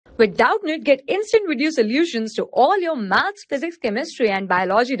With Doubtnut, get instant video solutions to all your maths, physics, chemistry, and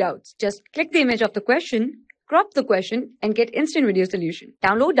biology doubts. Just click the image of the question, crop the question, and get instant video solution.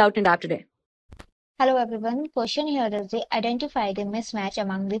 Download Doubtnut app today. Hello everyone, question here is the identify the mismatch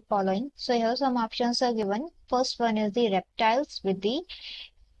among the following. So here some options are given. First one is the reptiles with the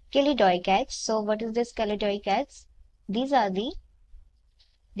chelidoicates. So what is this chelidoicates? These have the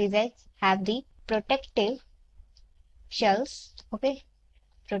protective shells, okay,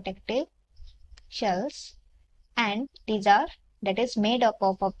 protective shells, and these are made up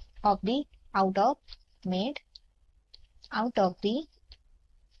of the out of the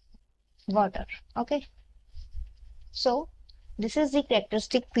water, okay. So this is the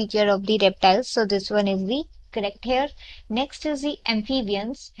characteristic feature of the reptiles, so this one is the correct here. Next is the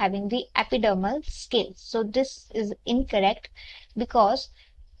amphibians having the epidermal scales. So this is incorrect because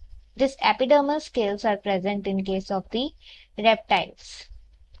this epidermal scales are present in case of the reptiles,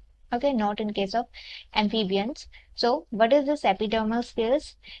 okay, not in case of amphibians. So what is this epidermal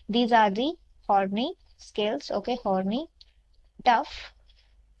scales? These are the horny scales, okay, horny, tough,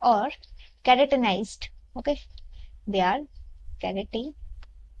 or keratinized, okay, they are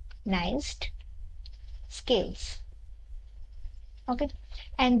keratinized scales, okay,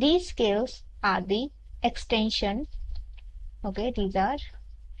 and these scales are the extension, okay, these are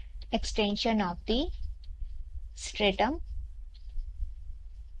extension of the stratum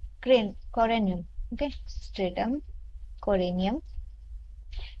corneum, okay, stratum corneum.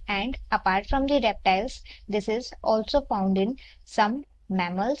 And apart from the reptiles, this is also found in some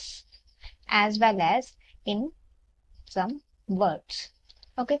mammals as well as in some birds,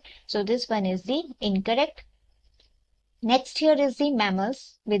 okay. So this one is the incorrect. Next here is the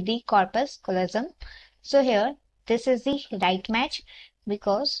mammals with the corpus callosum. So here this is the right match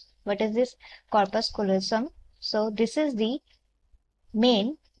because what is this corpus callosum? So this is the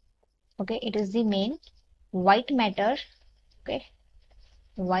main, okay, it is the main white matter, okay,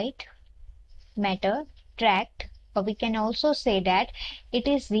 white matter tract, or we can also say that it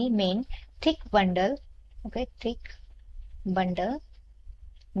is the main thick bundle, okay, thick bundle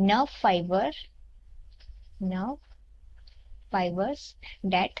nerve fibers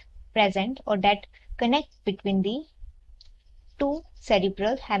that present or that connect between the two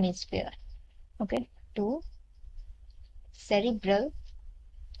cerebral hemisphere, okay, two cerebral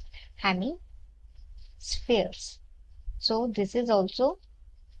hemispheres. So this is also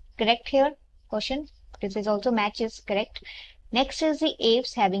correct here question. This is also match is correct. Next is the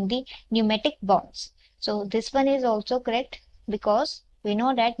apes having the pneumatic bones. So this one is also correct because we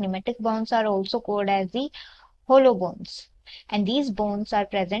know that pneumatic bones are also called as the hollow bones, and these bones are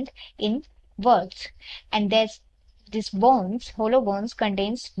present in birds, and these bones, hollow bones,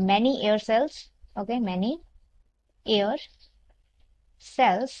 contains many air cells, okay, many air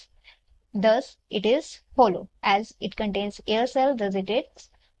cells, thus it is hollow. As it contains air cell, thus it is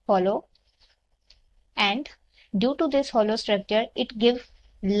hollow, and due to this hollow structure it gives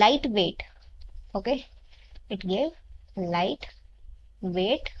light weight, okay, it gives light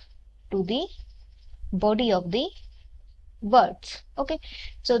weight to the body of the birds, okay.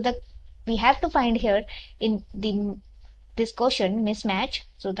 So we have to find here in this question mismatch.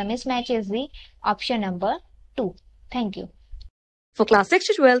 So the mismatch is the option number 2. Thank you. For class 6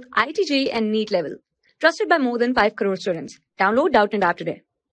 to 12, IIT JEE and NEET level, trusted by more than 5 crore students. Download Doubtnut app today.